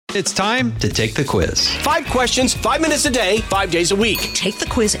It's time to take the quiz. 5 questions, 5 minutes a day, 5 days a week. Take the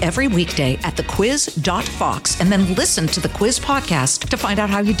quiz every weekday at thequiz.fox and then listen to the quiz podcast to find out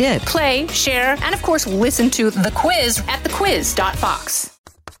how you did. Play, share, and of course, listen to the quiz at thequiz.fox.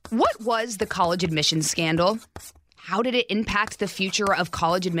 What was the college admissions scandal? How did it impact the future of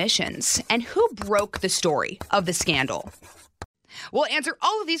college admissions? And who broke the story of the scandal? We'll answer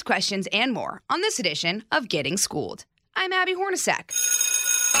all of these questions and more on this edition of Getting Schooled. I'm Abby Hornacek.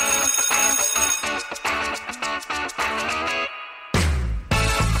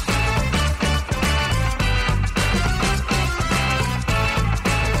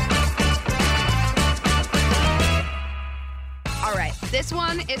 All right, this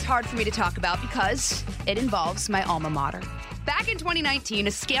one is hard for me to talk about because it involves my alma mater. Back in 2019,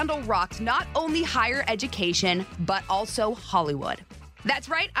 a scandal rocked not only higher education, but also Hollywood. That's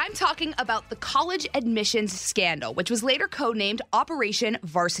right, I'm talking about the college admissions scandal, which was later codenamed Operation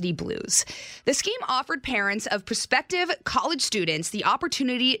Varsity Blues. The scheme offered parents of prospective college students the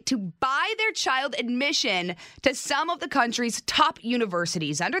opportunity to buy their child admission to some of the country's top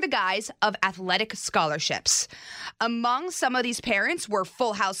universities under the guise of athletic scholarships. Among some of these parents were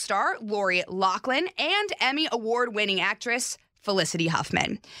Full House star Lori Loughlin and Emmy Award-winning actress Felicity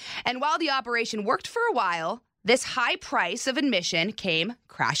Huffman. And while the operation worked for a while, this high price of admission came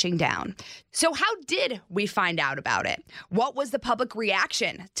crashing down. So how did we find out about it? What was the public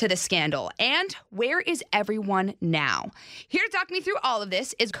reaction to the scandal? And where is everyone now? Here to talk me through all of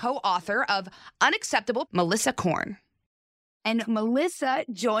this is co-author of Unacceptable, Melissa Korn. And Melissa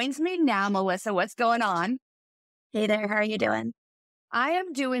joins me now. Melissa, what's going on? Hey there, how are you doing? I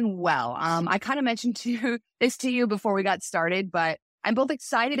am doing well. I kind of mentioned this to you before we got started, but I'm both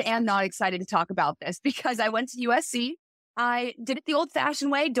excited and not excited to talk about this because I went to USC. I did it the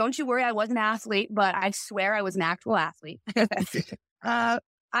old-fashioned way. Don't you worry, I was an athlete, but I swear I was an actual athlete. I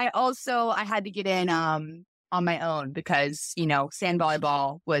had to get in on my own because, sand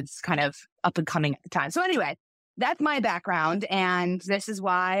volleyball was kind of up and coming at the time. So anyway, that's my background, and this is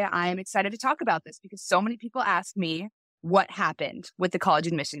why I'm excited to talk about this because so many people ask me what happened with the college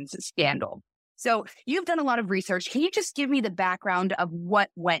admissions scandal. So you've done a lot of research. Can you just give me the background of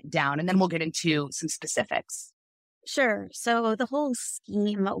what went down? And then we'll get into some specifics. Sure. So the whole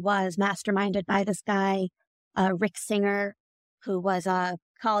scheme was masterminded by this guy, Rick Singer, who was a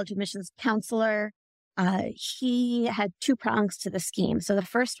college admissions counselor. He had 2 prongs to the scheme. So the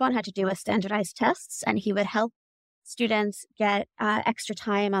first one had to do with standardized tests, and he would help students get extra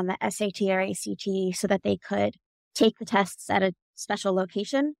time on the SAT or ACT so that they could take the tests at a special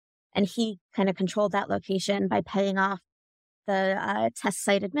location. And he kind of controlled that location by paying off the test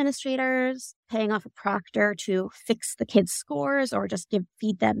site administrators, paying off a proctor to fix the kids' scores or just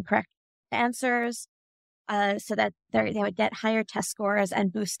feed them correct answers so that they would get higher test scores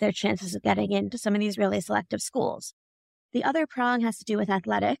and boost their chances of getting into some of these really selective schools. The other prong has to do with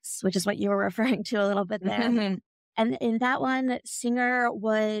athletics, which is what you were referring to a little bit there. And in that one, Singer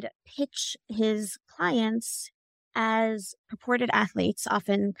would pitch his clients as purported athletes,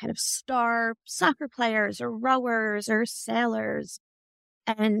 often kind of star soccer players or rowers or sailors.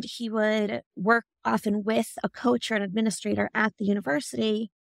 And he would work often with a coach or an administrator at the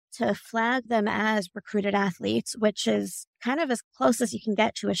university to flag them as recruited athletes, which is kind of as close as you can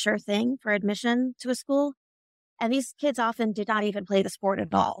get to a sure thing for admission to a school. And these kids often did not even play the sport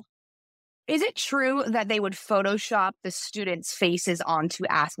at all. Is it true that they would Photoshop the students' faces onto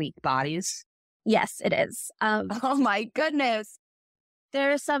athlete bodies? Yes, it is. Oh my goodness.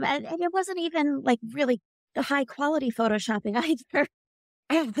 There's some, and it wasn't even like really high quality Photoshopping either.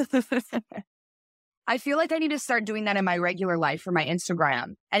 I feel like I need to start doing that in my regular life for my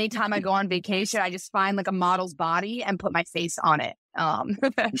Instagram. Anytime I go on vacation, I just find like a model's body and put my face on it.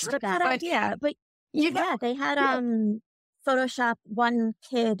 It's a bad idea, but yeah, they had Photoshop one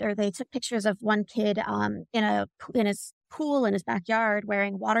kid, or they took pictures of one kid in his pool in his backyard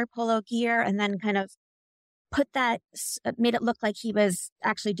wearing water polo gear, and then kind of made it look like he was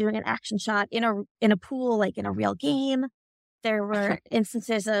actually doing an action shot in a pool, like in a real game. There were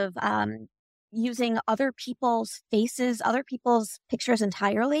instances of using other people's faces, other people's pictures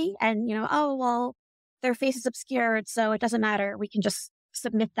entirely, and their face is obscured, so it doesn't matter. We can just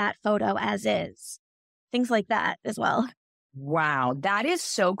submit that photo as is. Things like that as well. Wow, that is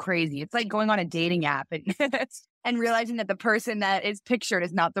so crazy. It's like going on a dating app and realizing that the person that is pictured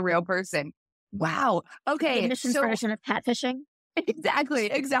is not the real person. Wow. Okay. The admissions version of catfishing.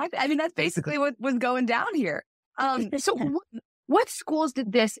 Exactly. I mean, that's basically what was going down here. So what schools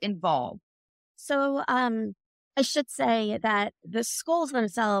did this involve? So I should say that the schools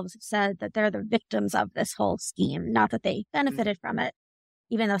themselves have said that they're the victims of this whole scheme, not that they benefited from it.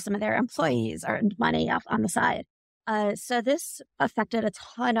 even though some of their employees earned money off on the side. So this affected a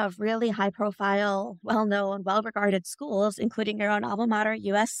ton of really high-profile, well-known, well-regarded schools, including your own alma mater,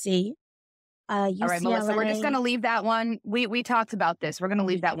 USC, UCLA. All right, Melissa, we're just going to leave that one. We talked about this. We're going to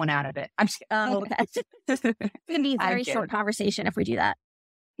leave that one out of it. I'm just okay. It's going to be a very short conversation if we do that.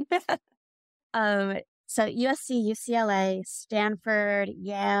 So USC, UCLA, Stanford,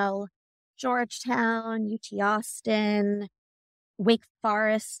 Yale, Georgetown, UT Austin, Wake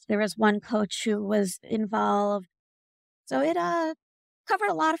Forest. There was one coach who was involved. So it covered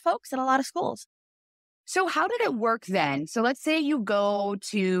a lot of folks at a lot of schools. So how did it work then? So let's say you go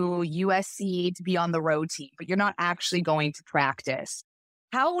to USC to be on the road team, but you're not actually going to practice.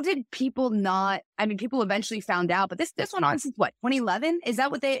 How did people not, I mean, people eventually found out, but this went on since what, 2011? Is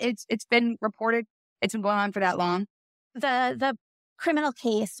that what it's been reported? It's been going on for that long? The criminal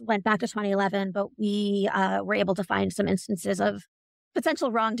case went back to 2011, but we were able to find some instances of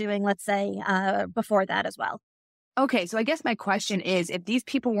potential wrongdoing, let's say, before that as well. Okay, so I guess my question is, if these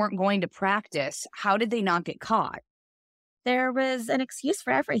people weren't going to practice, how did they not get caught? There was an excuse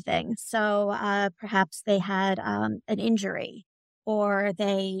for everything. So perhaps they had an injury, or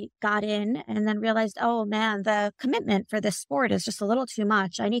they got in and then realized, oh man, the commitment for this sport is just a little too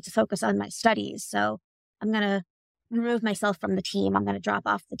much. I need to focus on my studies. So I'm going to remove myself from the team. I'm going to drop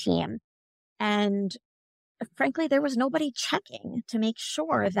off the team. And frankly, there was nobody checking to make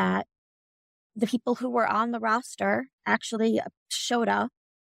sure that the people who were on the roster actually showed up.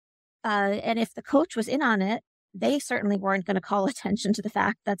 And if the coach was in on it, they certainly weren't going to call attention to the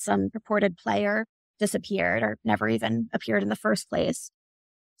fact that some purported player disappeared or never even appeared in the first place.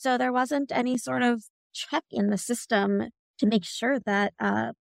 So there wasn't any sort of check in the system to make sure that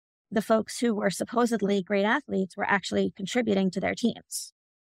the folks who were supposedly great athletes were actually contributing to their teams.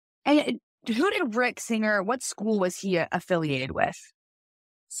 And who did Rick Singer, what school was he affiliated with?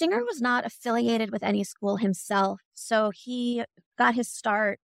 Singer was not affiliated with any school himself. So he got his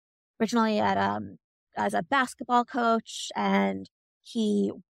start originally at as a basketball coach, and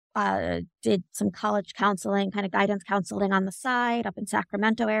he did some college counseling, kind of guidance counseling on the side up in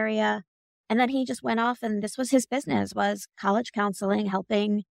Sacramento area. And then he just went off, and this was his business, was college counseling,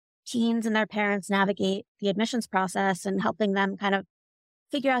 helping teens and their parents navigate the admissions process and helping them kind of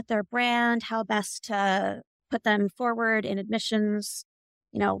figure out their brand, how best to put them forward in admissions,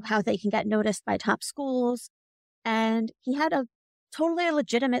 you know, how they can get noticed by top schools. And he had a totally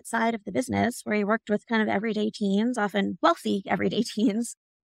legitimate side of the business where he worked with kind of everyday teens, often wealthy everyday teens,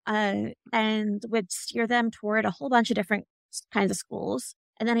 and would steer them toward a whole bunch of different kinds of schools.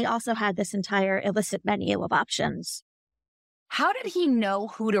 And then he also had this entire illicit menu of options. How did he know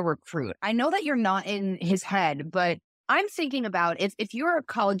who to recruit? I know that you're not in his head, but I'm thinking about if you're a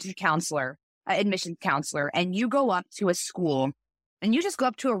college counselor, admissions counselor, and you go up to a school and you just go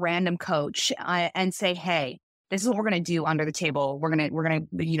up to a random coach and say, hey, this is what we're going to do under the table. We're going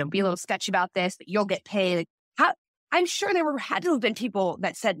to, you know, be a little sketchy about this, but you'll get paid. I'm sure there had to have been people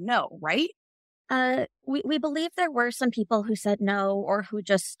that said no, right? We believe there were some people who said no, or who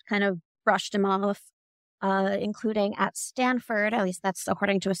just kind of brushed him off, including at Stanford. At least that's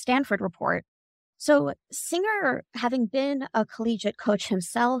according to a Stanford report. So Singer, having been a collegiate coach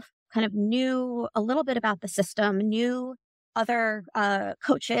himself, kind of knew a little bit about the system, knew other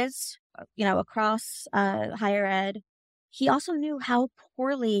coaches, you know, across higher ed. He also knew how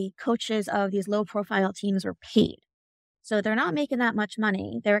poorly coaches of these low-profile teams were paid. So they're not making that much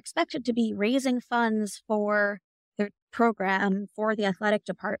money. They're expected to be raising funds for their program, for the athletic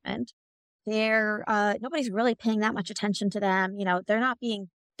department. Nobody's really paying that much attention to them. You know,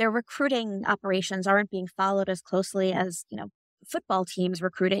 their recruiting operations aren't being followed as closely as, you know, football teams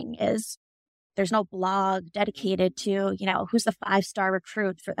recruiting is. There's no blog dedicated to, you know, who's the 5-star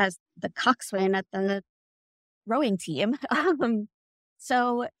recruit as the coxswain at the rowing team.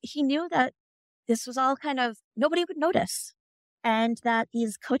 So he knew that this was all kind of, nobody would notice, and that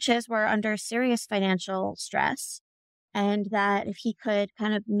these coaches were under serious financial stress, and that if he could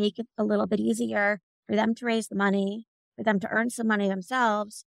kind of make it a little bit easier for them to raise the money, for them to earn some money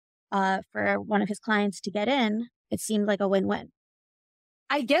themselves, for one of his clients to get in, it seemed like a win-win.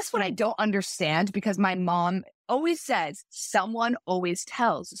 I guess what I don't understand, because my mom always says, someone always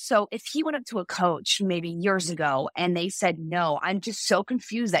tells. So if he went up to a coach maybe years ago and they said no, I'm just so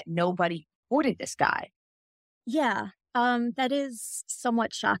confused that nobody reported this guy. Yeah, that is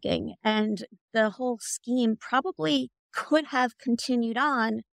somewhat shocking. And the whole scheme probably could have continued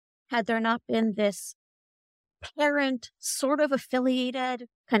on had there not been this parent sort of affiliated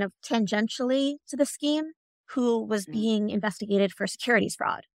kind of tangentially to the scheme, who was being investigated for securities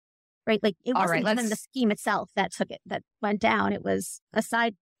fraud. right? Like it All wasn't right, even the scheme itself that went down. It was a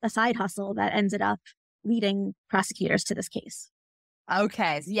side hustle that ended up leading prosecutors to this case.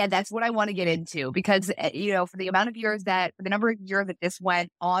 Okay. So yeah, that's what I want to get into because, for the number of years that this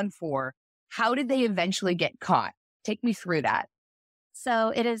went on for, how did they eventually get caught? Take me through that.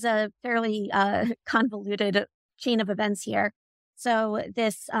 So it is a fairly convoluted chain of events here. So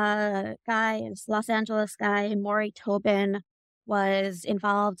this this Los Angeles guy, Maury Tobin, was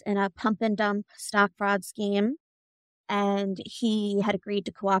involved in a pump and dump stock fraud scheme. And he had agreed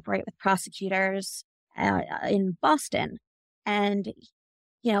to cooperate with prosecutors in Boston. And,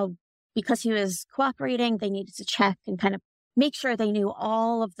 because he was cooperating, they needed to check and kind of make sure they knew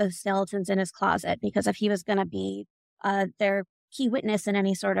all of the skeletons in his closet, because if he was going to be their key witness in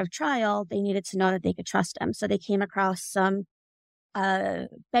any sort of trial, they needed to know that they could trust him. So they came across some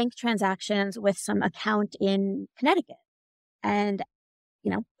bank transactions with some account in Connecticut and,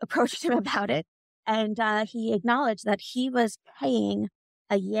 approached him about it. And he acknowledged that he was paying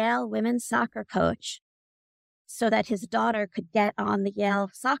a Yale women's soccer coach so that his daughter could get on the Yale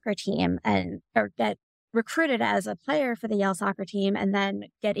soccer team or get recruited as a player for the Yale soccer team and then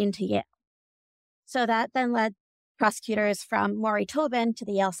get into Yale. So that then led prosecutors from Maury Tobin to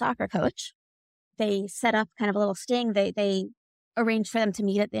the Yale soccer coach. They set up kind of a little sting. They arranged for them to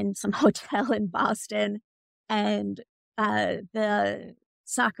meet in some hotel in Boston. And the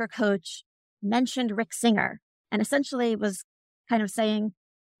soccer coach mentioned Rick Singer and essentially was kind of saying,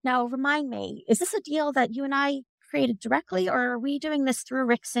 now, remind me, is this a deal that you and I created directly, or are we doing this through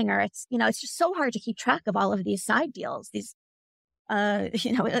Rick Singer? It's just so hard to keep track of all of these side deals, these,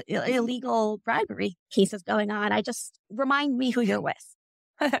 illegal bribery cases going on. Remind me who you're with.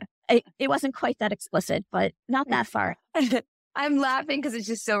 It wasn't quite that explicit, but not that far. I'm laughing because it's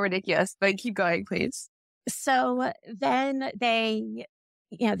just so ridiculous, but keep going, please. So then they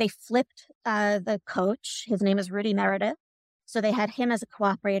flipped the coach. His name is Rudy Meredith. So they had him as a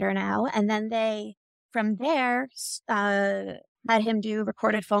cooperator now. And then they, from there, had him do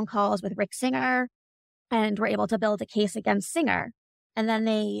recorded phone calls with Rick Singer and were able to build a case against Singer. And then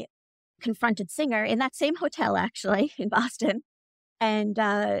they confronted Singer in that same hotel, actually, in Boston. And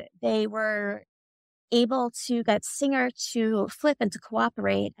they were able to get Singer to flip and to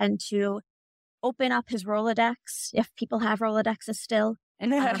cooperate and to open up his Rolodex, if people have Rolodexes still.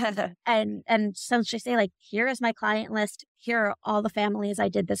 And essentially say, like, here is my client list. Here are all the families I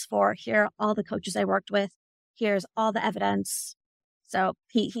did this for. Here are all the coaches I worked with. Here's all the evidence. So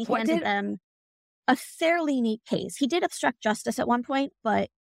he handed them a fairly neat case. He did obstruct justice at one point, but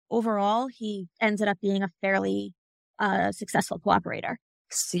overall, he ended up being a fairly successful cooperator.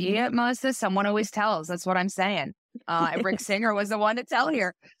 See it, Melissa? Someone always tells. That's what I'm saying. Rick Singer was the one to tell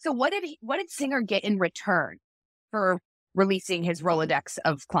here. So what did Singer get in return for releasing his Rolodex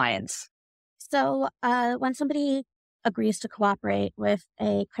of clients? So when somebody agrees to cooperate with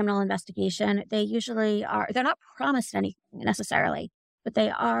a criminal investigation, they're not promised anything necessarily, but they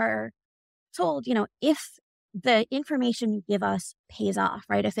are told, if the information you give us pays off,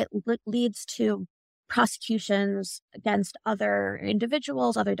 right? If it leads to prosecutions against other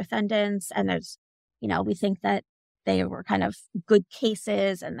individuals, other defendants, and there's, we think that they were kind of good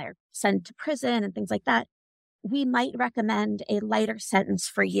cases and they're sent to prison and things like that, we might recommend a lighter sentence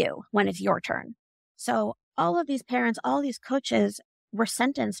for you when it's your turn. So all of these parents, all these coaches were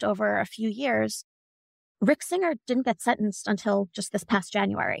sentenced over a few years. Rick Singer didn't get sentenced until just this past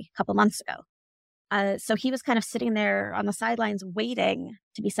January, a couple months ago. So he was kind of sitting there on the sidelines waiting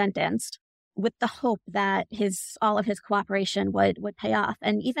to be sentenced with the hope that all of his cooperation would pay off.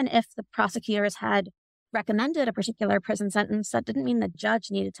 And even if the prosecutors had recommended a particular prison sentence, that didn't mean the judge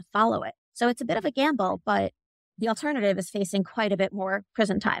needed to follow it. So it's a bit of a gamble, but the alternative is facing quite a bit more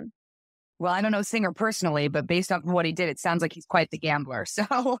prison time. Well, I don't know Singer personally, but based off of what he did, it sounds like he's quite the gambler.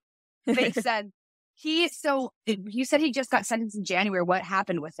 So makes sense. So you said he just got sentenced in January. What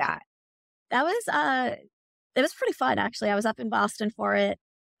happened with that? That was, it was pretty fun, actually. I was up in Boston for it.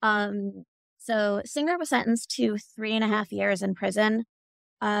 So Singer was sentenced to 3.5 years in prison,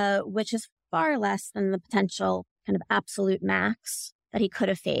 which is far less than the potential kind of absolute max that he could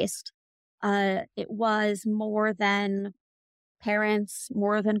have faced. It was more than parents,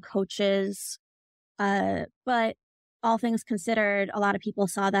 more than coaches. But all things considered, a lot of people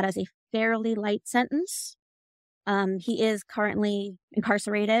saw that as a fairly light sentence. He is currently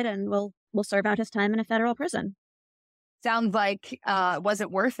incarcerated and will serve out his time in a federal prison. Sounds like it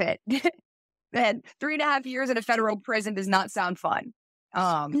wasn't worth it. And 3.5 years in a federal prison does not sound fun.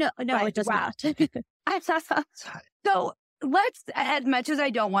 No, it does not. So let's, as much as I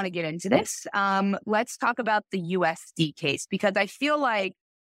don't want to get into this, let's talk about the USD case, because I feel like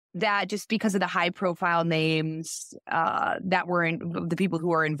that just because of the high profile names that were the people who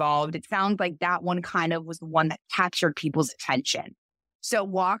were involved, it sounds like that one kind of was the one that captured people's attention. So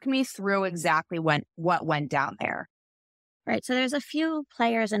walk me through exactly what went down there. Right. So there's a few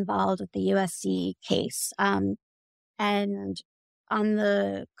players involved with the USC case. And on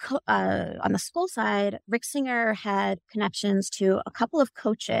the school side, Rick Singer had connections to a couple of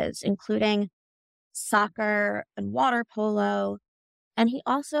coaches, including soccer and water polo. And he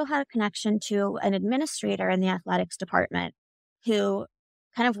also had a connection to an administrator in the athletics department who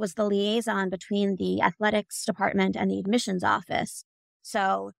kind of was the liaison between the athletics department and the admissions office.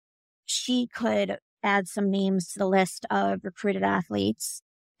 So she could add some names to the list of recruited athletes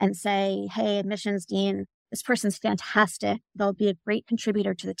and say, hey, admissions dean, this person's fantastic. They'll be a great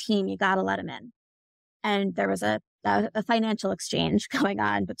contributor to the team. You got to let them in. And there was a financial exchange going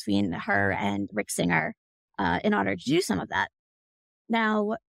on between her and Rick Singer in order to do some of that.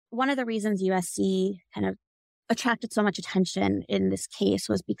 Now, one of the reasons USC kind of attracted so much attention in this case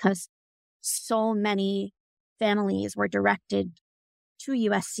was because so many families were directed to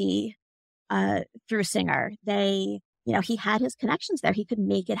USC through Singer. He had his connections there. He could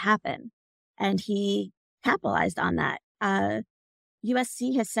make it happen. And he capitalized on that.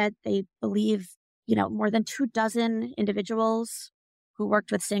 USC has said they believe, more than 24 individuals who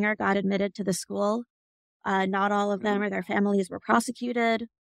worked with Singer got admitted to the school. Not all of them or their families were prosecuted,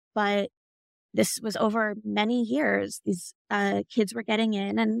 but this was over many years. These kids were getting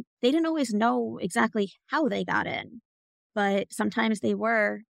in, and they didn't always know exactly how they got in, but sometimes they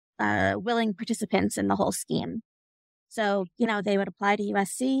were willing participants in the whole scheme. So, they would apply to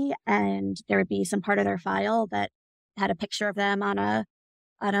USC, and there would be some part of their file that had a picture of them on an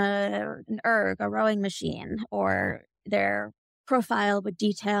erg, a rowing machine, or their profile would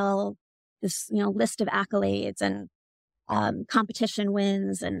detail this, list of accolades and competition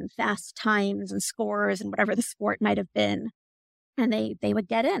wins and fast times and scores and whatever the sport might have been. And they would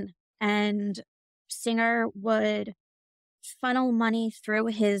get in. And Singer would funnel money through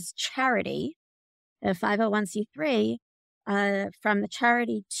his charity, the 501c3, from the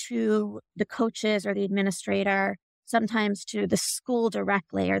charity to the coaches or the administrator, sometimes to the school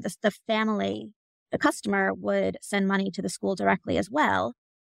directly, or the family. The customer would send money to the school directly as well.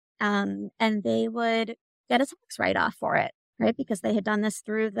 And they would get a tax write-off for it, right? Because they had done this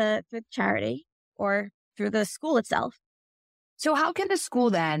through the charity or through the school itself. So how can the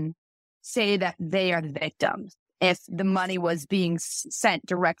school then say that they are the victims if the money was being sent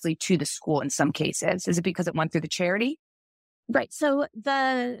directly to the school in some cases? Is it because it went through the charity? Right. So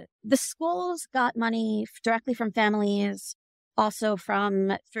the schools got money directly from families, also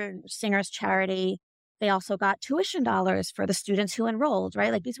through Singer's charity. They also got tuition dollars for the students who enrolled,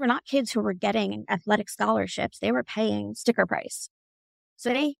 right? Like, these were not kids who were getting athletic scholarships. They were paying sticker price.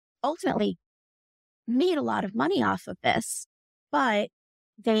 So they ultimately made a lot of money off of this. But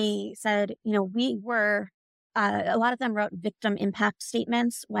they said, a lot of them wrote victim impact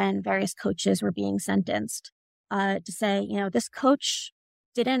statements when various coaches were being sentenced to say, this coach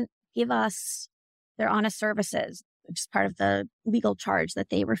didn't give us their honest services, which is part of the legal charge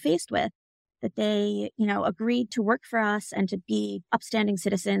that they were faced with. That they, agreed to work for us and to be upstanding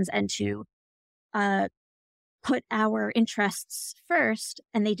citizens and to put our interests first.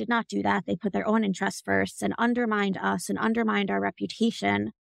 And they did not do that. They put their own interests first and undermined us and undermined our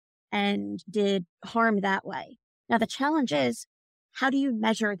reputation and did harm that way. Now, the challenge is, how do you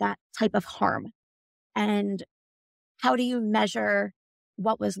measure that type of harm? And how do you measure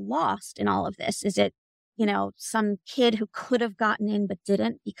what was lost in all of this? Is it some kid who could have gotten in but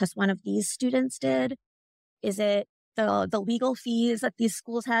didn't because one of these students did? Is it the legal fees that these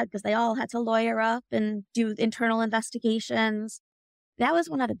schools had because they all had to lawyer up and do internal investigations? That was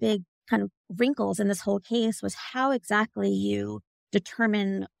one of the big kind of wrinkles in this whole case, was how exactly you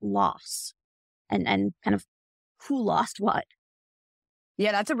determine loss and kind of who lost what.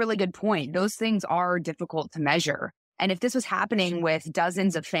 Yeah, that's a really good point. Those things are difficult to measure. And if this was happening with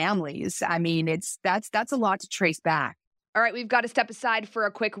dozens of families, I mean, that's a lot to trace back. All right, we've got to step aside for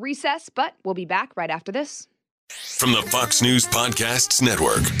a quick recess, but we'll be back right after this. From the Fox News Podcasts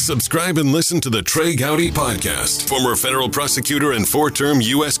Network, subscribe and listen to the Trey Gowdy Podcast. Former federal prosecutor and 4-term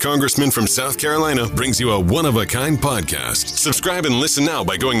U.S. Congressman from South Carolina brings you a one-of-a-kind podcast. Subscribe and listen now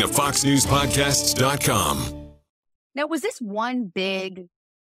by going to foxnewspodcasts.com. Now, was this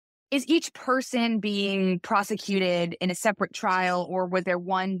is each person being prosecuted in a separate trial, or was there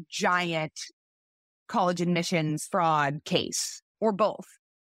one giant college admissions fraud case, or both?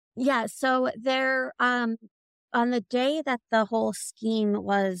 Yeah, so there, on the day that the whole scheme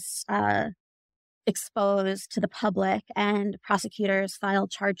was exposed to the public, and prosecutors filed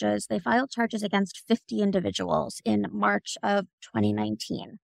charges. They filed charges against 50 individuals in March of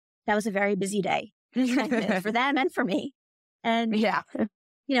 2019. That was a very busy day for them and for me. And,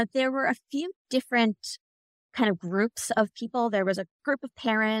 there were a few different kind of groups of people. There was a group of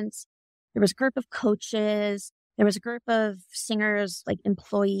parents, there was a group of coaches, there was a group of singers, like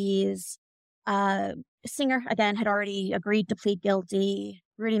employees. Singer, again, had already agreed to plead guilty.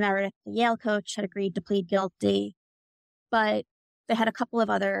 Rudy Meredith, the Yale coach, had agreed to plead guilty. But they had a couple of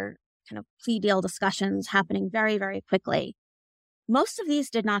other kind of plea deal discussions happening very, very quickly. Most of these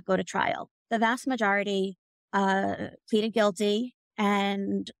did not go to trial. The vast majority pleaded guilty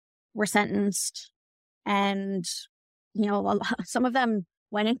and were sentenced. And, some of them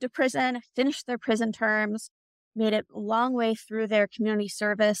went into prison, finished their prison terms, made it a long way through their community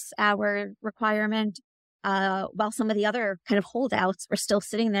service hour requirement, while some of the other kind of holdouts were still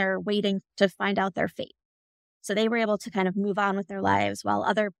sitting there waiting to find out their fate. So they were able to kind of move on with their lives while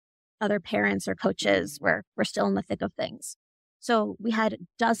other parents or coaches were still in the thick of things. So we had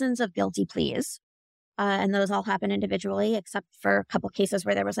dozens of guilty pleas, and those all happened individually, except for a couple cases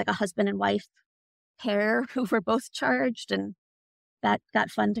where there was like a husband and wife pair who were both charged, and that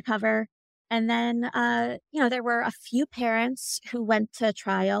got fun to cover. And then, there were a few parents who went to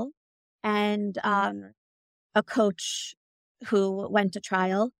trial, and a coach who went to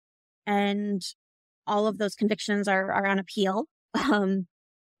trial, and all of those convictions are on appeal.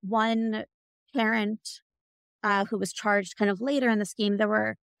 One parent who was charged kind of later in the scheme, there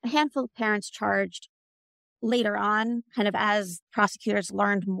were a handful of parents charged later on, kind of as prosecutors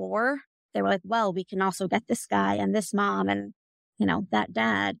learned more. They were like, well, we can also get this guy and this mom and, that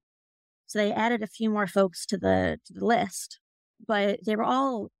dad. So they added a few more folks to the list, but they were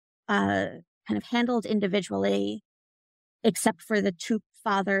all kind of handled individually, except for the two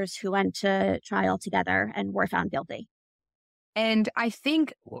fathers who went to trial together and were found guilty. And I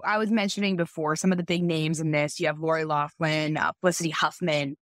think I was mentioning before some of the big names in this. You have Lori Loughlin, Felicity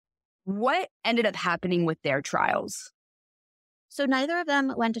Huffman. What ended up happening with their trials? So neither of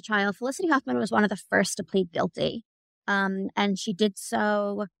them went to trial. Felicity Huffman was one of the first to plead guilty. And she did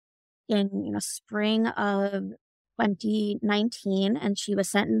so in spring of 2019, and she was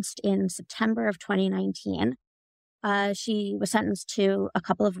sentenced in September of 2019. She was sentenced to a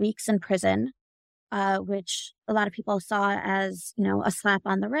couple of weeks in prison, which a lot of people saw as, a slap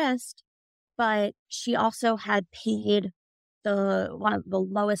on the wrist. But she also had paid one of the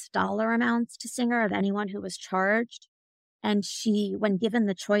lowest dollar amounts to Singer of anyone who was charged. And she, when given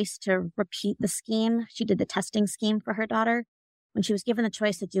the choice to repeat the scheme, she did the testing scheme for her daughter. When she was given the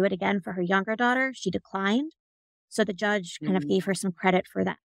choice to do it again for her younger daughter, she declined. So the judge kind of gave her some credit for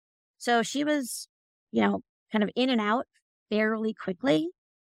that. So she was, kind of in and out fairly quickly.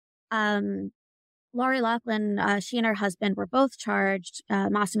 Lori Loughlin, she and her husband were both charged,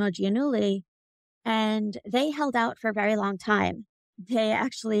 Massimo Giannulli, and they held out for a very long time. They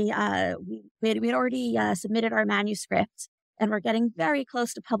actually, we had already submitted our manuscript and we're getting very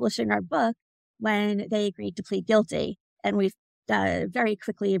close to publishing our book when they agreed to plead guilty. And we've very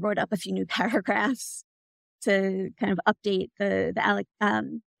quickly wrote up a few new paragraphs to kind of update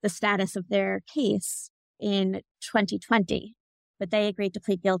the status of their case in 2020. But they agreed to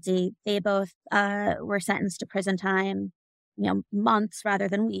plead guilty. They both were sentenced to prison time, months rather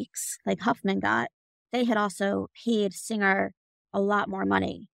than weeks, like Huffman got. They had also paid Singer a lot more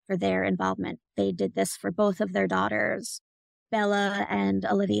money for their involvement. They did this for both of their daughters, Bella and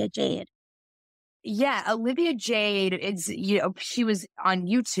Olivia Jade. Yeah, Olivia Jade is, she was on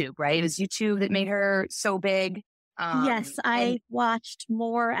YouTube, right? It was YouTube that made her so big. Yes, I watched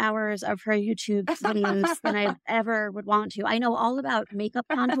more hours of her YouTube videos than I ever would want to. I know all about makeup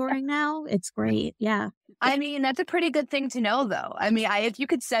contouring now. It's great. Yeah. I mean, that's a pretty good thing to know, though. I mean, if you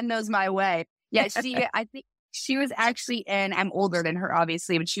could send those my way. Yeah, I think she was actually I'm older than her,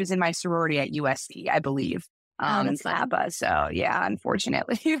 obviously, but she was in my sorority at USC, I believe. In Slappa. So yeah,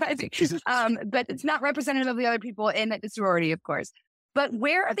 unfortunately, I think. But it's not representative of the other people in the sorority, of course. But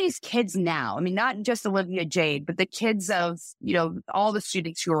where are these kids now? I mean, not just Olivia Jade, but the kids of, all the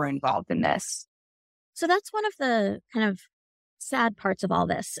students who are involved in this. So that's one of the kind of sad parts of all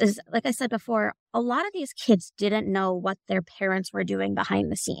this is, like I said before, a lot of these kids didn't know what their parents were doing behind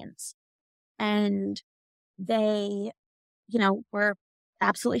the scenes. And they, were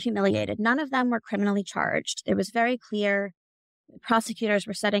absolutely humiliated. None of them were criminally charged. It was very clear. The prosecutors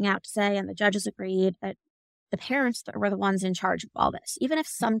were setting out to say, and the judges agreed, that the parents were the ones in charge of all this. Even if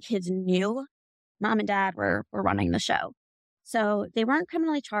some kids knew, mom and dad were running the show. So they weren't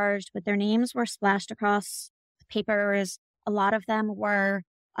criminally charged, but their names were splashed across the papers. A lot of them were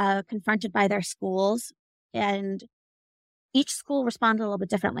confronted by their schools, and each school responded a little bit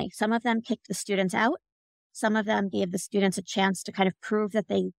differently. Some of them kicked the students out. Some of them gave the students a chance to kind of prove that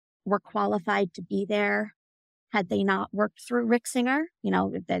they were qualified to be there had they not worked through Rick Singer.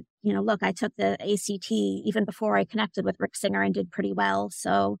 Look, I took the ACT even before I connected with Rick Singer and did pretty well.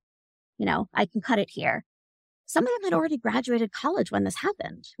 So, I can cut it here. Some of them had already graduated college when this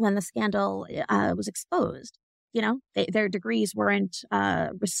happened, when the scandal was exposed. Their degrees weren't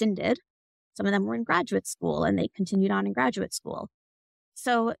rescinded. Some of them were in graduate school and they continued on in graduate school.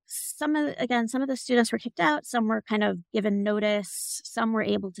 So some of the students were kicked out. Some were kind of given notice. Some were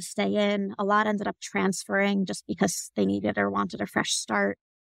able to stay in. A lot ended up transferring just because they needed or wanted a fresh start.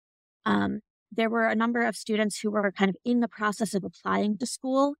 There were a number of students who were kind of in the process of applying to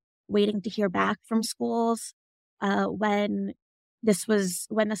school, waiting to hear back from schools. When this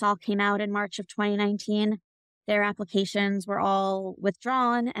all came out in March of 2019, their applications were all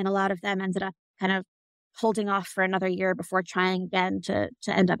withdrawn, and a lot of them ended up kind of holding off for another year before trying again to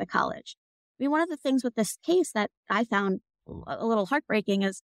end up at college. I mean, one of the things with this case that I found a little heartbreaking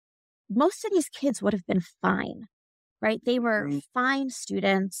is most of these kids would have been fine, right? They were fine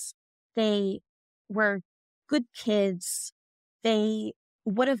students. They were good kids. They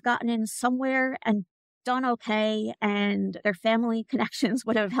would have gotten in somewhere and done okay, and their family connections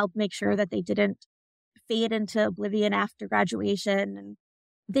would have helped make sure that they didn't fade into oblivion after graduation, and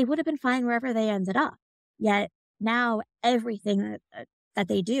they would have been fine wherever they ended up. Yet now everything that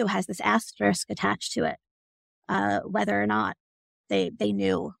they do has this asterisk attached to it, whether or not they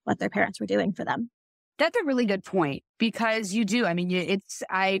knew what their parents were doing for them. That's a really good point, because you do. I mean,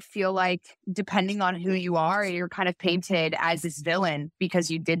 I feel like depending on who you are, you're kind of painted as this villain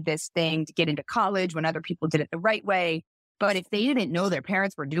because you did this thing to get into college when other people did it the right way. But if they didn't know their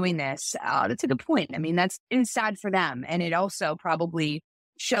parents were doing this, that's a good point. I mean, it's sad for them. And it also probably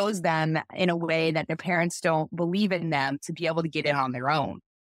shows them in a way that their parents don't believe in them to be able to get in on their own.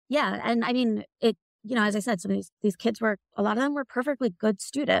 Yeah. And I mean, as I said, some of these kids a lot of them were perfectly good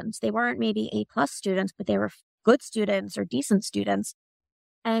students. They weren't maybe A+ students, but they were good students or decent students.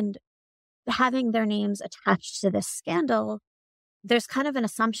 And having their names attached to this scandal, there's kind of an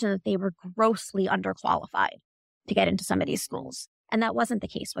assumption that they were grossly underqualified to get into some of these schools. And that wasn't the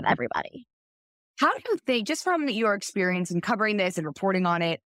case with everybody. How do you think, just from your experience in covering this and reporting on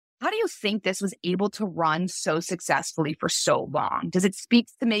it, how do you think this was able to run so successfully for so long? Does it speak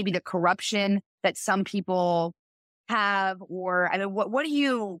to maybe the corruption that some people have, or I mean, what do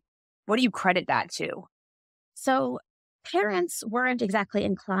you credit that to? So parents weren't exactly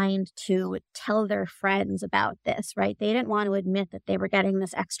inclined to tell their friends about this, right? They didn't want to admit that they were getting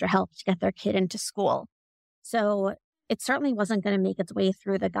this extra help to get their kid into school. So it certainly wasn't going to make its way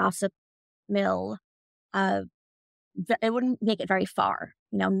through the gossip mill. It wouldn't make it very far.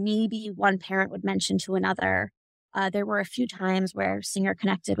 Maybe one parent would mention to another. There were a few times where Singer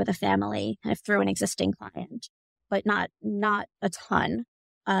connected with a family kind of through an existing client, but not a ton,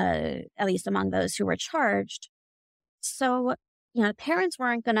 at least among those who were charged. So, parents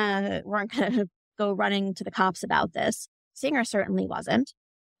weren't gonna go running to the cops about this. Singer certainly wasn't.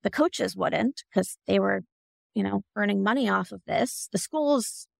 The coaches wouldn't, because they were, earning money off of this. The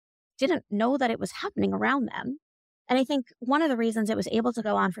schools didn't know that it was happening around them. And I think one of the reasons it was able to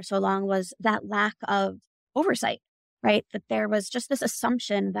go on for so long was that lack of oversight, right? That there was just this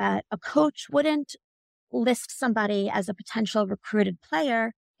assumption that a coach wouldn't list somebody as a potential recruited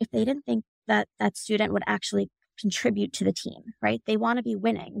player if they didn't think that that student would actually contribute to the team, right? They want to be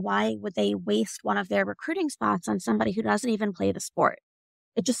winning. Why would they waste one of their recruiting spots on somebody who doesn't even play the sport?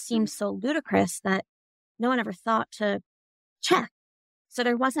 It just seems so ludicrous that no one ever thought to check. So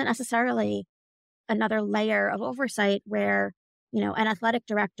there wasn't necessarily another layer of oversight where, an athletic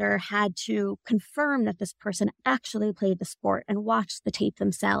director had to confirm that this person actually played the sport and watched the tape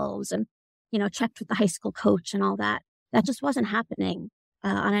themselves and, checked with the high school coach and all that. That just wasn't happening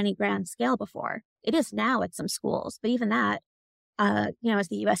on any grand scale before. It is now at some schools, but even that, as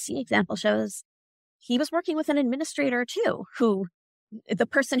the USC example shows, he was working with an administrator too, the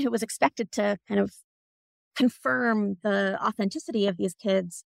person who was expected to kind of confirm the authenticity of these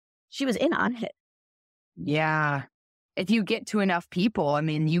kids, she was in on it. Yeah. If you get to enough people, I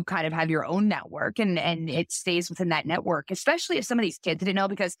mean, you kind of have your own network and it stays within that network, especially if some of these kids didn't know,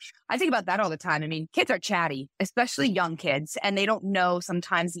 because I think about that all the time. I mean, kids are chatty, especially young kids, and they don't know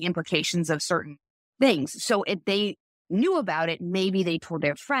sometimes the implications of certain things. So if they knew about it, maybe they told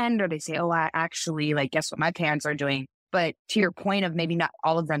their friend, or they say, oh, I actually, guess what my parents are doing. But to your point of maybe not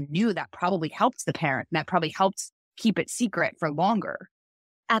all of them knew, that probably helps the parent. That probably helps keep it secret for longer.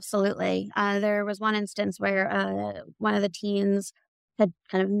 Absolutely. There was one instance where one of the teens had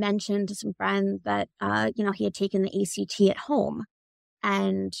kind of mentioned to some friends that, he had taken the ACT at home,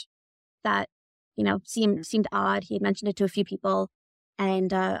 and that, seemed odd. He had mentioned it to a few people,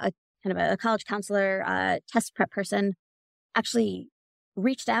 and a kind of a college counselor, test prep person actually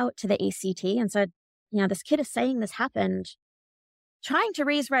reached out to the ACT and said, this kid is saying this happened, trying to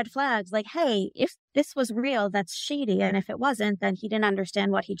raise red flags like, hey, if this was real, that's shady. And if it wasn't, then he didn't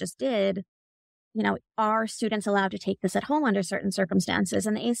understand what he just did. Are students allowed to take this at home under certain circumstances?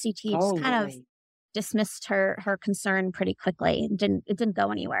 And the ACT just kind of dismissed her concern pretty quickly. It didn't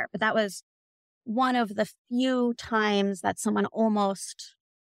go anywhere. But that was one of the few times that someone almost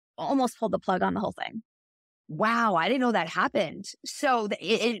pulled the plug on the whole thing. Wow, I didn't know that happened. So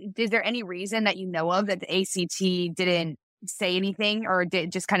is there any reason that you know of that the ACT didn't say anything or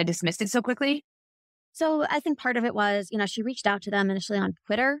just kind of dismissed it so quickly? So I think part of it was, she reached out to them initially on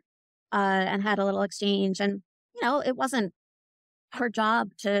Twitter and had a little exchange. And, it wasn't her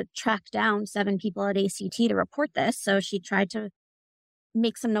job to track down 7 people at ACT to report this. So she tried to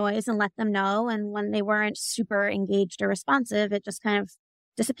make some noise and let them know. And when they weren't super engaged or responsive, it just kind of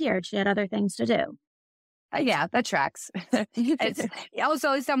disappeared. She had other things to do. Yeah, that tracks. It's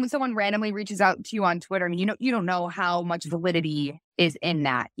also, someone randomly reaches out to you on Twitter. I mean, you don't know how much validity is in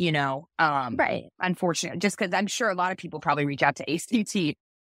that, right. Unfortunately, just because I'm sure a lot of people probably reach out to ACT.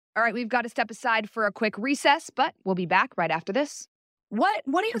 All right, we've got to step aside for a quick recess, but we'll be back right after this. What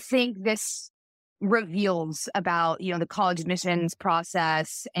do you think this reveals about, the college admissions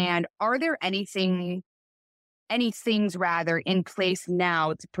process? And are there any things rather in place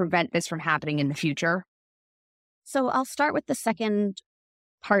now to prevent this from happening in the future? So I'll start with the second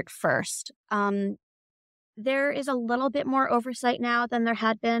part first. There is a little bit more oversight now than there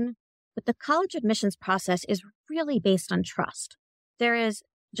had been, but the college admissions process is really based on trust. There is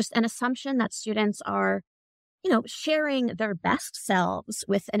just an assumption that students are, sharing their best selves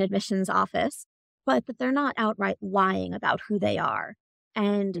with an admissions office, but that they're not outright lying about who they are.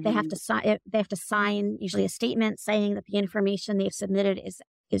 And they have to sign usually a statement saying that the information they've submitted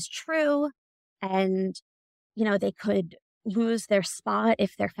is true. And they could lose their spot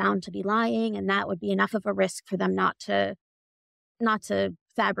if they're found to be lying, and that would be enough of a risk for them not to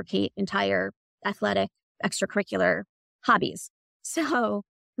fabricate entire athletic extracurricular hobbies. So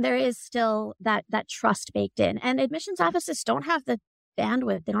there is still that trust baked in, and admissions offices don't have the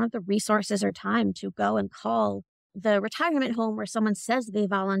bandwidth, they don't have the resources or time to go and call the retirement home where someone says they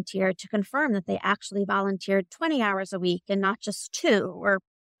volunteered to confirm that they actually volunteered 20 hours a week and not just 2 or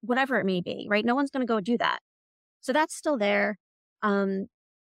whatever it may be, right? No one's going to go do that. So that's still there.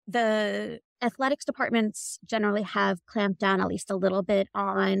 The athletics departments generally have clamped down at least a little bit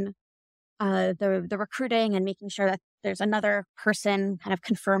on the recruiting and making sure that there's another person kind of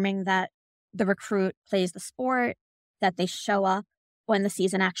confirming that the recruit plays the sport, that they show up when the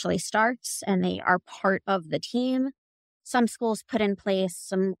season actually starts and they are part of the team. Some schools put in place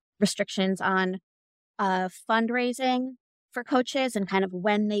some restrictions on fundraising for coaches and kind of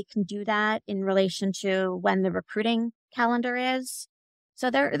when they can do that in relation to when the recruiting calendar is. So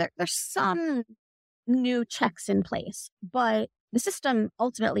there's some new checks in place, but the system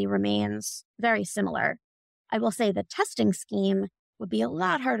ultimately remains very similar. I will say the testing scheme would be a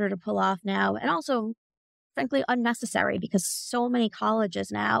lot harder to pull off now, and also, frankly, unnecessary because so many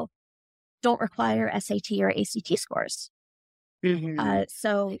colleges now don't require SAT or ACT scores.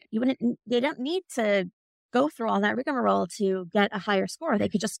 So they don't need to go through all that rigmarole to get a higher score. They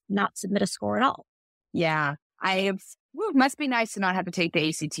could just not submit a score at all. Yeah. It must be nice to not have to take the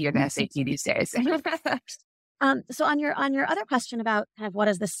ACT or the SAT these days. So on your other question about kind of what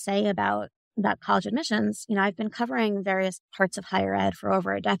does this say about college admissions, I've been covering various parts of higher ed for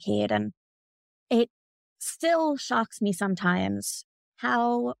over a decade, and it still shocks me sometimes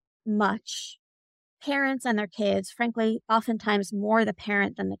how much parents and their kids, frankly, oftentimes more the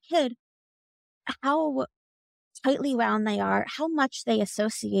parent than the kid, how tightly wound they are, how much they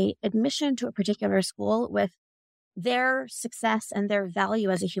associate admission to a particular school with their success and their value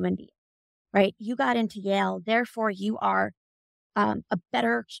as a human being, right? You got into Yale, therefore you are a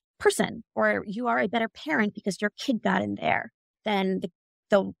better person, or you are a better parent because your kid got in there than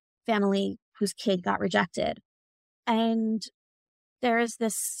the family whose kid got rejected. And there is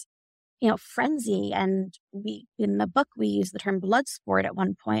this, frenzy, and in the book, we use the term blood sport at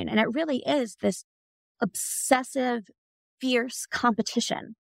one point, and it really is this obsessive, fierce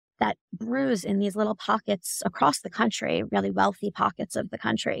competition that brews in these little pockets across the country, really wealthy pockets of the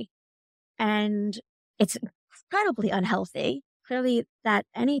country. And it's incredibly unhealthy. Clearly that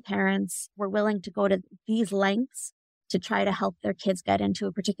any parents were willing to go to these lengths to try to help their kids get into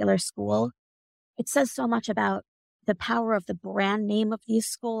a particular school. It says so much about the power of the brand name of these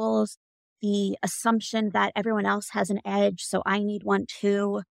schools, the assumption that everyone else has an edge, so I need one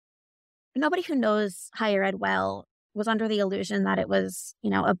too. Nobody who knows higher ed well was under the illusion that it was,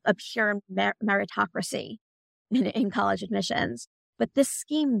 a pure meritocracy in college admissions. But this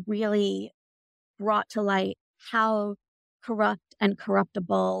scheme really brought to light how corrupt and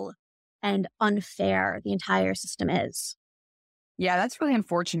corruptible and unfair the entire system is. Yeah, that's really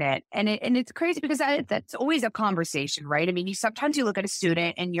unfortunate. And it's crazy because that's always a conversation, right? I mean, sometimes you look at a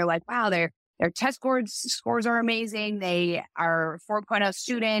student and you're like, wow, their test scores are amazing. They are a 4.0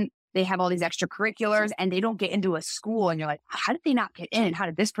 student. They have all these extracurriculars and they don't get into a school. And you're like, how did they not get in? How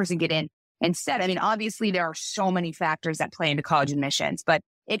did this person get in instead? I mean, obviously, there are so many factors that play into college admissions, but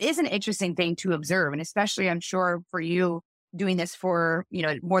it is an interesting thing to observe. And especially, I'm sure for you doing this for,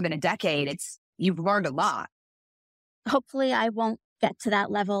 more than a decade, you've learned a lot. Hopefully, I won't get to that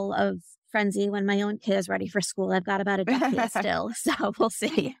level of frenzy when my own kid is ready for school. I've got about a decade still, so we'll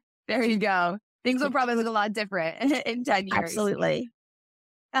see. There you go. Things will probably look a lot different in 10 years. Absolutely.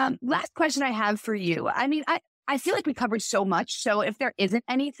 Last question I have for you. I mean, I feel like we covered so much. So if there isn't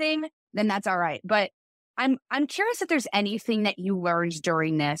anything, then that's all right. But I'm curious if there's anything that you learned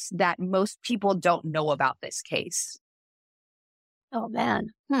during this that most people don't know about this case. Oh, man.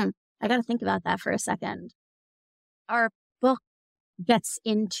 I got to think about that for a second. Our book gets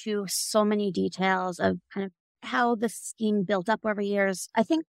into so many details of kind of how the scheme built up over years. I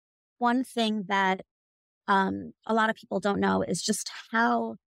think one thing that a lot of people don't know is just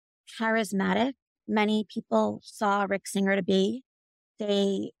how charismatic many people saw Rick Singer to be.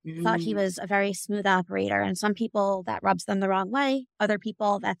 They thought he was a very smooth operator, and some people that rubs them the wrong way. Other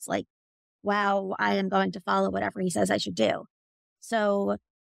people that's like, wow, I am going to follow whatever he says I should do. So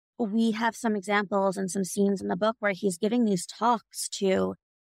we have some examples and some scenes in the book where he's giving these talks to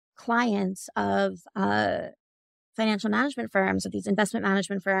clients of financial management firms, of these investment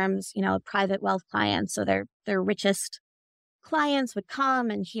management firms, private wealth clients. So their richest clients would come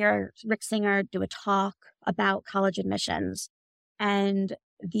and hear Rick Singer do a talk about college admissions. And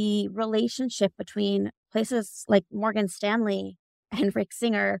the relationship between places like Morgan Stanley and Rick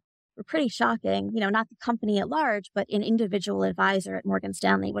Singer were pretty shocking. Not the company at large, but an individual advisor at Morgan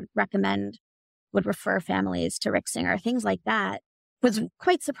Stanley would refer families to Rick Singer. Things like that was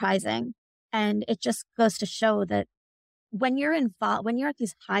quite surprising. And it just goes to show that when you're involved, when you're at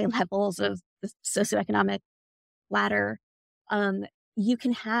these high levels of the socioeconomic ladder, you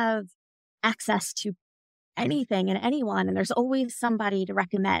can have access to anything and anyone, and there's always somebody to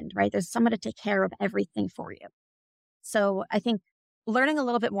recommend, right? There's someone to take care of everything for you. So I think learning a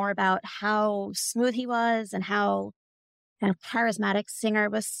little bit more about how smooth he was and how kind of charismatic Singer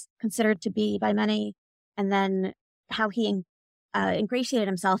was considered to be by many, and then how he ingratiated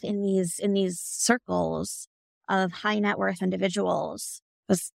himself in these circles of high net worth individuals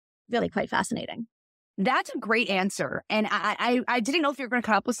was really quite fascinating. That's a great answer. And I didn't know if you were going to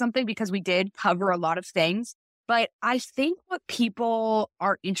come up with something because we did cover a lot of things. But I think what people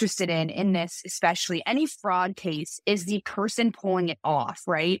are interested in this, especially any fraud case, is the person pulling it off,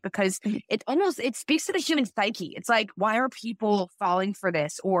 right? Because it speaks to the human psyche. It's like, why are people falling for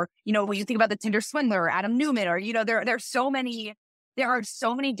this? Or, when you think about the Tinder swindler, or Adam Newman, or, there are so many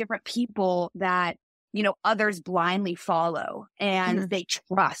different people that, others blindly follow and they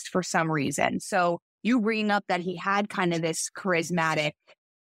trust for some reason. So you bring up that he had kind of this charismatic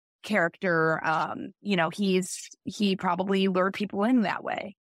character. He probably lured people in that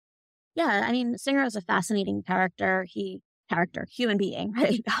way. Yeah, I mean, Singer is a fascinating human being,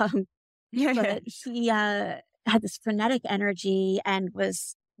 right? But he had this frenetic energy and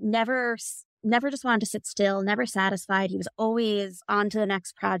was never just wanted to sit still, never satisfied. He was always on to the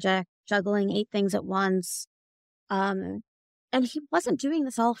next project, juggling 8 things at once. And he wasn't doing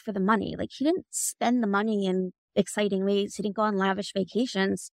this all for the money. Like, he didn't spend the money in exciting ways. He didn't go on lavish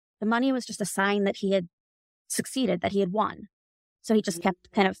vacations. The money was just a sign that he had succeeded, that he had won. So he just kept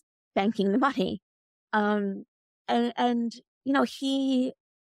kind of banking the money. He,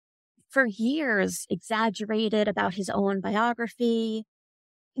 for years, exaggerated about his own biography.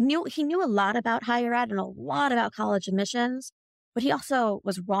 He knew a lot about higher ed and a lot about college admissions, but he also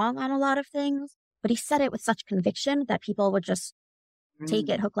was wrong on a lot of things. But he said it with such conviction that people would just take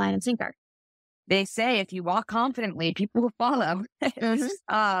it hook, line, and sinker. They say if you walk confidently, people will follow.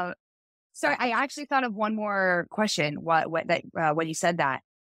 Sorry, I actually thought of one more question. When you said that,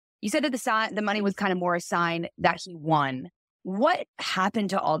 you said that the money was kind of more a sign that he won. What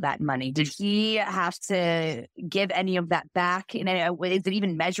happened to all that money? Did he have to give any of that back? And is it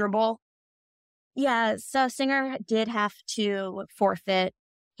even measurable? Yeah, so Singer did have to forfeit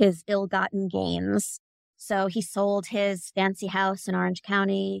his ill-gotten gains. So he sold his fancy house in Orange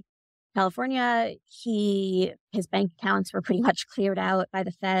County, California. His bank accounts were pretty much cleared out by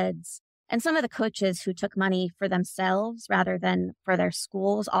the feds. And some of the coaches who took money for themselves rather than for their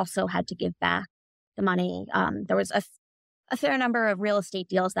schools also had to give back the money. There was a fair number of real estate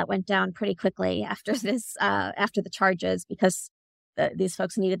deals that went down pretty quickly after the charges, because these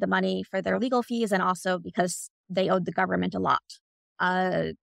folks needed the money for their legal fees and also because they owed the government a lot.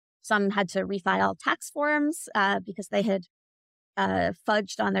 Some had to refile tax forms because they had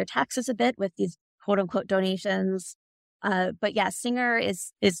fudged on their taxes a bit with these quote unquote donations. But yeah, Singer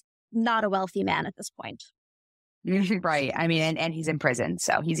is not a wealthy man at this point. Right. I mean, and he's in prison,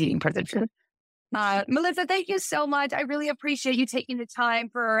 so he's eating prison food. Melissa, thank you so much. I really appreciate you taking the time.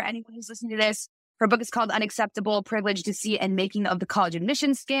 For anyone who's listening to this, her book is called Unacceptable: Privilege, Deceit, and Making of the College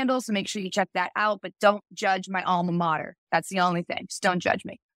Admissions Scandal. So make sure you check that out, but don't judge my alma mater. That's the only thing. Just don't judge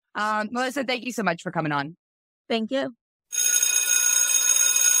me. Melissa, thank you so much for coming on. Thank you.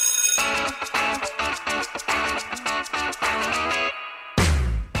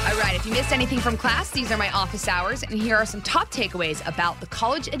 If you missed anything from class, these are my office hours, and here are some top takeaways about the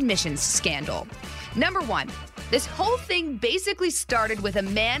college admissions scandal. Number 1, this whole thing basically started with a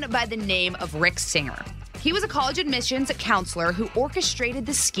man by the name of Rick Singer. He was a college admissions counselor who orchestrated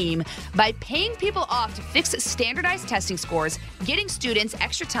the scheme by paying people off to fix standardized testing scores, getting students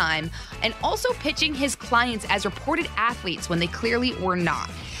extra time, and also pitching his clients as reported athletes when they clearly were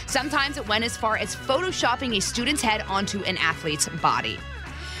not. Sometimes it went as far as photoshopping a student's head onto an athlete's body.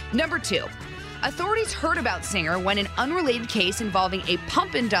 Number 2, authorities heard about Singer when an unrelated case involving a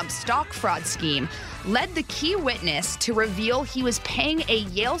pump and dump stock fraud scheme led the key witness to reveal he was paying a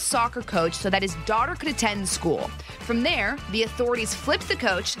Yale soccer coach so that his daughter could attend school. From there, the authorities flipped the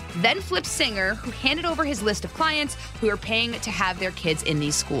coach, then flipped Singer, who handed over his list of clients who are paying to have their kids in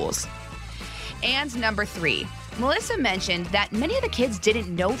these schools. And number 3, Melissa mentioned that many of the kids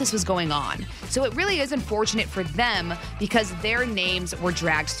didn't know this was going on, so it really is unfortunate for them because their names were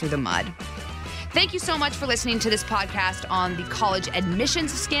dragged through the mud. Thank you so much for listening to this podcast on the college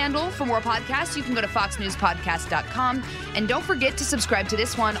admissions scandal. For more podcasts, you can go to foxnewspodcast.com, and don't forget to subscribe to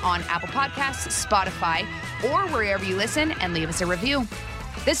this one on Apple Podcasts, Spotify, or wherever you listen, and leave us a review.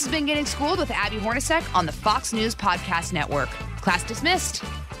 This has been Getting Schooled with Abby Hornacek on the Fox News Podcast Network. Class dismissed.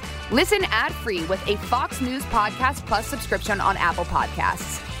 Listen ad-free with a Fox News Podcast Plus subscription on Apple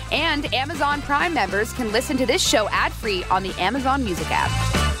Podcasts. And Amazon Prime members can listen to this show ad-free on the Amazon Music app.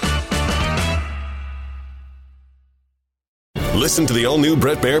 Listen to the all-new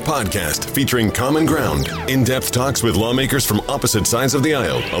Bret Baier podcast featuring Common Ground, in-depth talks with lawmakers from opposite sides of the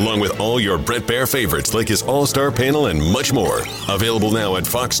aisle, along with all your Bret Baier favorites like his all-star panel and much more. Available now at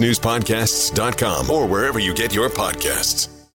foxnewspodcasts.com or wherever you get your podcasts.